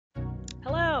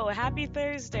happy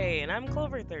Thursday, and I'm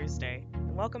Clover Thursday,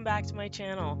 and welcome back to my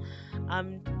channel.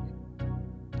 Um,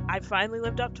 I finally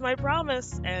lived up to my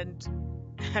promise, and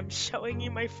I'm showing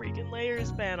you my freaking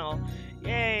layers panel.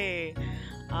 Yay!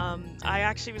 I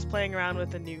actually was playing around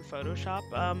with a new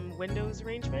Photoshop Windows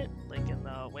arrangement, like in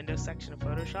the Windows section of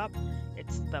Photoshop.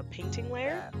 It's the painting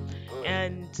layer,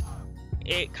 and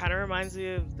it kind of reminds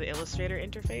me of the Illustrator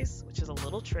interface, which is a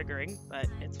little triggering, but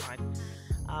it's fine.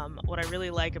 What I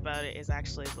really like about it is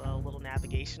actually the little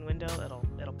navigation window.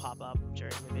 It'll pop up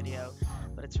during the video,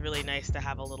 but it's really nice to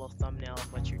have a little thumbnail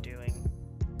of what you're doing.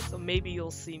 So maybe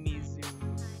you'll see me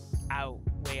zoom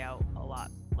way out a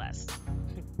lot less.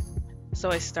 So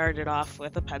I started off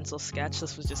with a pencil sketch.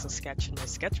 This was just a sketch in my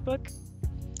sketchbook,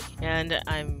 and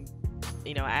I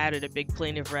added a big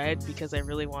plane of red because I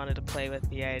really wanted to play with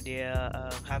the idea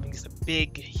of having just a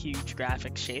big, huge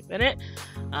graphic shape in it.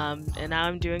 And now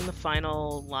I'm doing the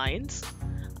final lines.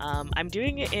 I'm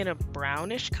doing it in a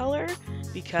brownish color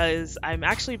because I'm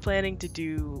actually planning to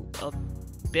do a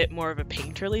bit more of a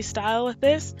painterly style with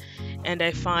this, and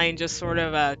I find just sort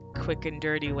of a quick and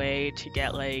dirty way to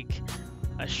get like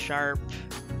a sharp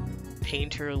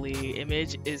painterly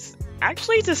image is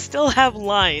actually to still have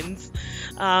lines,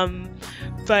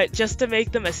 but just to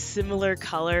make them a similar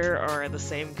color or the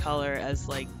same color as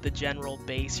like the general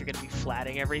base you're going to be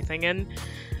flatting everything in.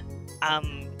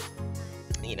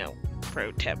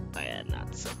 Pro tip,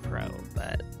 not so pro,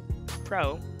 but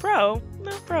pro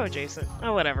adjacent,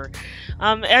 oh whatever.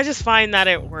 I just find that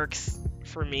it works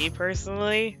for me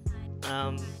personally,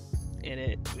 and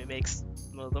it makes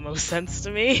the most sense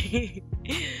to me.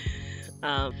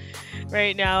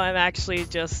 Right now I'm actually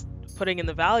just putting in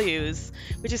the values,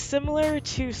 which is similar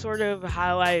to sort of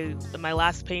how in my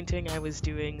last painting I was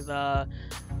doing the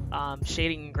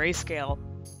shading and grayscale,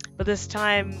 but this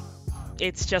time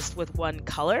it's just with one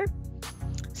color.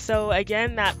 So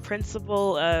again, that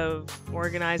principle of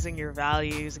organizing your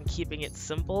values and keeping it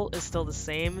simple is still the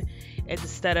same.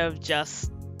 Instead of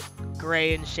just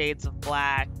gray and shades of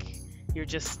black, you're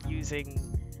just using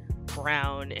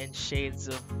brown and shades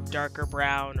of darker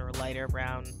brown or lighter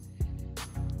brown.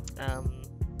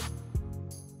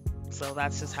 So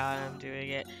that's just how I'm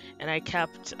doing it. And I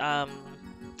kept a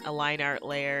line art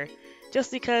layer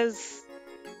just to kind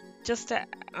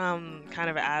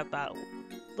of add that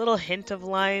little hint of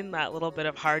line, that little bit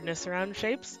of hardness around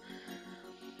shapes.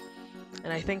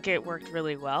 And I think it worked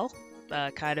really well,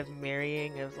 kind of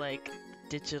marrying of like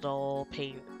digital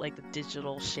paint, like the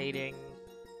digital shading,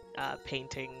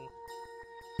 painting,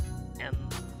 and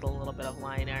the little bit of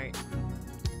line art.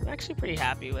 I'm actually pretty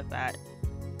happy with that.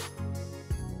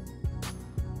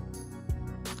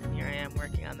 And here I am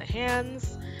working on the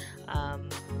hands.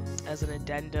 As an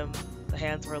addendum, the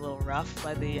hands were a little rough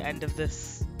by the end of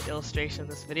this illustration,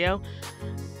 this video,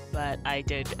 but I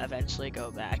did eventually go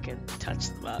back and touch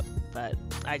them up, but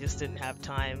I just didn't have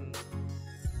time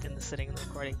in the sitting and the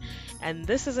recording. And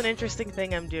this is an interesting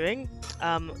thing I'm doing.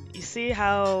 You see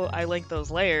how I linked those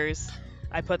layers?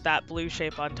 I put that blue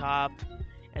shape on top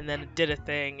and then it did a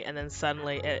thing, and then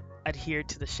suddenly it adhered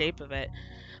to the shape of it.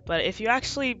 But if you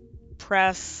actually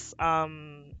press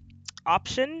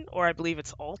Option, or I believe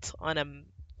it's Alt on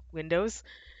Windows,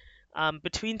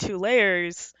 between two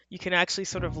layers, you can actually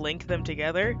sort of link them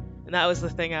together. And that was the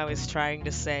thing I was trying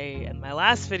to say in my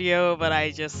last video, but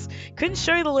I just couldn't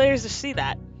show you the layers to see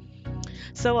that.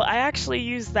 So I actually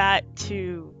use that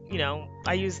to,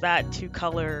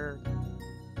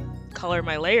 color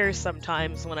my layers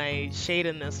sometimes when I shade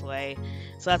in this way.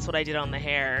 So that's what I did on the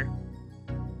hair.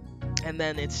 And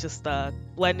then it's just the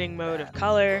blending mode of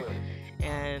color,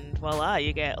 and voila,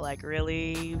 you get like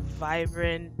really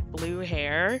vibrant blue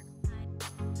hair.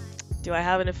 Do I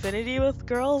have an affinity with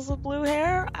girls with blue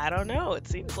hair? I don't know, it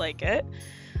seems like it.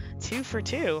 2 for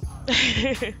 2.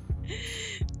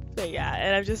 But yeah,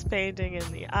 and I'm just painting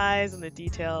in the eyes and the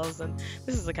details, and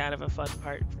this is a kind of a fun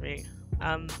part for me.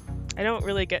 I don't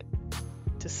really get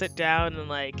to sit down and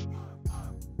like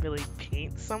really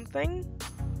paint something,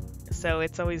 so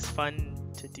it's always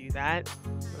fun to do that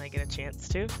when I get a chance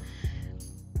to.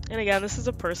 And again, this is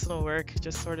a personal work,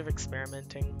 just sort of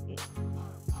experimenting.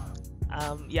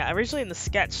 Yeah, originally in the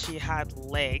sketch she had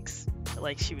legs,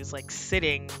 like she was like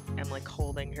sitting and like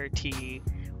holding her tea,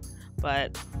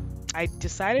 but I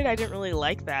decided I didn't really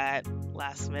like that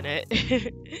last minute.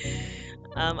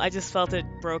 I just felt it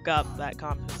broke up that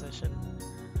composition.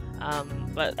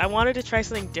 But I wanted to try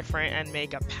something different and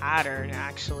make a pattern,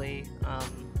 actually.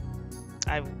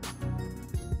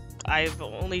 I've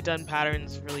only done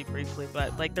patterns really briefly,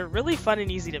 but like they're really fun and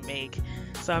easy to make.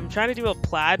 So I'm trying to do a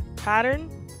plaid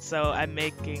pattern. So I'm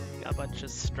making a bunch of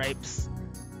stripes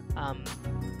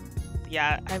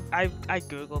yeah, I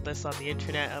googled this on the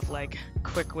internet of like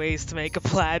quick ways to make a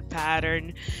plaid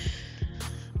pattern.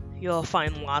 You'll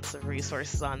find lots of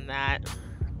resources on that.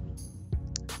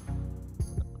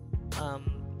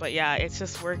 But yeah, it's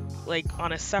just work like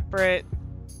on a separate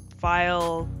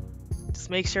file.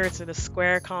 Just make sure it's in a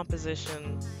square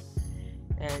composition,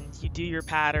 and you do your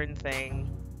pattern thing.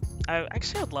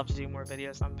 I'd love to do more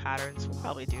videos on patterns. We'll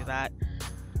probably do that.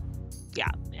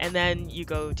 Yeah, and then you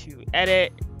go to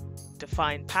edit,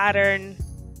 define pattern,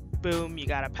 boom, you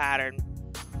got a pattern.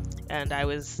 And I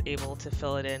was able to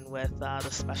fill it in with the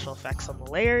special effects on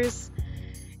the layers.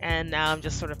 And now I'm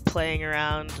just sort of playing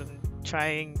around and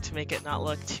trying to make it not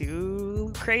look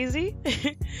too crazy.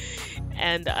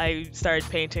 And I started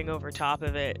painting over top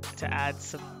of it to add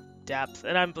some depth.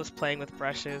 And I'm just playing with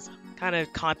brushes. Kind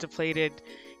of contemplated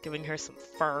giving her some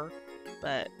fur,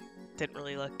 but didn't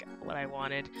really look what I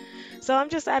wanted. So I'm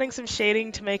just adding some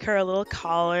shading to make her a little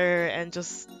collar and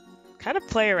just kind of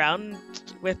play around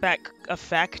with that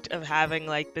effect of having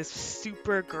like this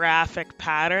super graphic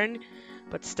pattern,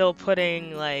 but still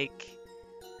putting like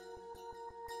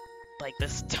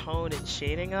this tone and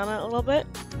shading on it a little bit.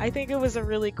 I think it was a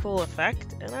really cool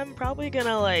effect, and I'm probably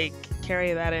gonna like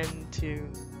carry that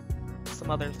into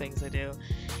some other things I do.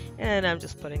 And I'm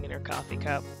just putting in her coffee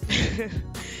cup.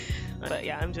 But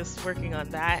yeah, I'm just working on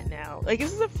that now. Like,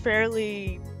 this is a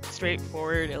fairly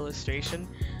straightforward illustration,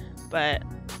 but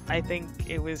I think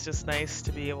it was just nice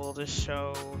to be able to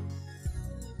show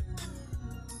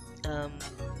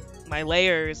my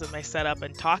layers and my setup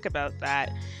and talk about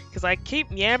that, because I keep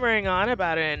yammering on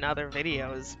about it in other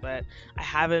videos, but I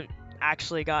haven't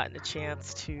actually gotten a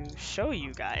chance to show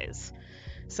you guys.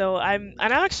 So I'm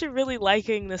actually really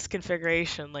liking this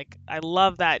configuration. Like, I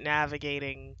love that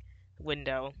navigating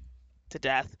window to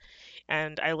death,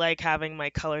 and I like having my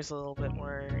colors a little bit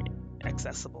more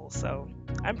accessible. So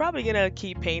I'm probably gonna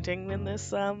keep painting in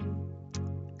this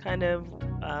kind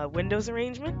of windows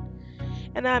arrangement.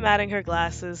 And now I'm adding her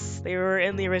glasses. They were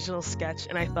in the original sketch,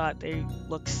 and I thought they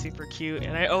looked super cute,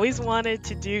 and I always wanted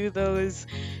to do those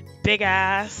big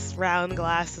ass round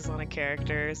glasses on a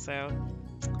character, so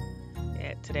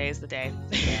yeah, today is the day.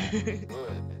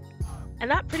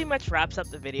 And that pretty much wraps up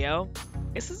the video.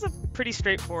 This is a pretty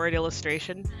straightforward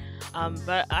illustration,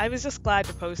 but I was just glad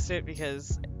to post it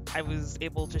because I was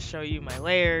able to show you my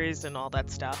layers and all that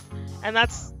stuff. And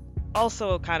that's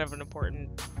also kind of an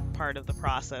important part of the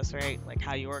process, right? Like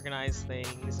how you organize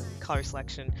things and color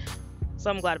selection. So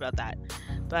I'm glad about that.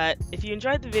 But if you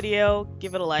enjoyed the video,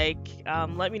 give it a like.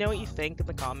 Let me know what you think in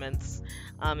the comments.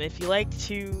 If you like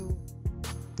to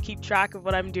keep track of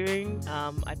what I'm doing,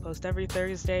 I post every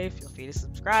Thursday. Feel free to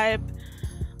subscribe.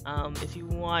 If you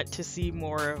want to see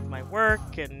more of my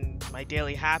work and my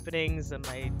daily happenings and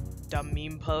my dumb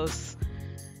meme posts,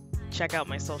 check out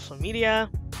my social media.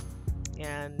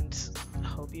 And I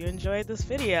hope you enjoyed this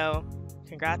video.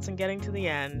 Congrats on getting to the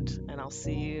end, and I'll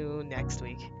see you next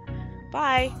week.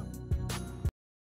 Bye!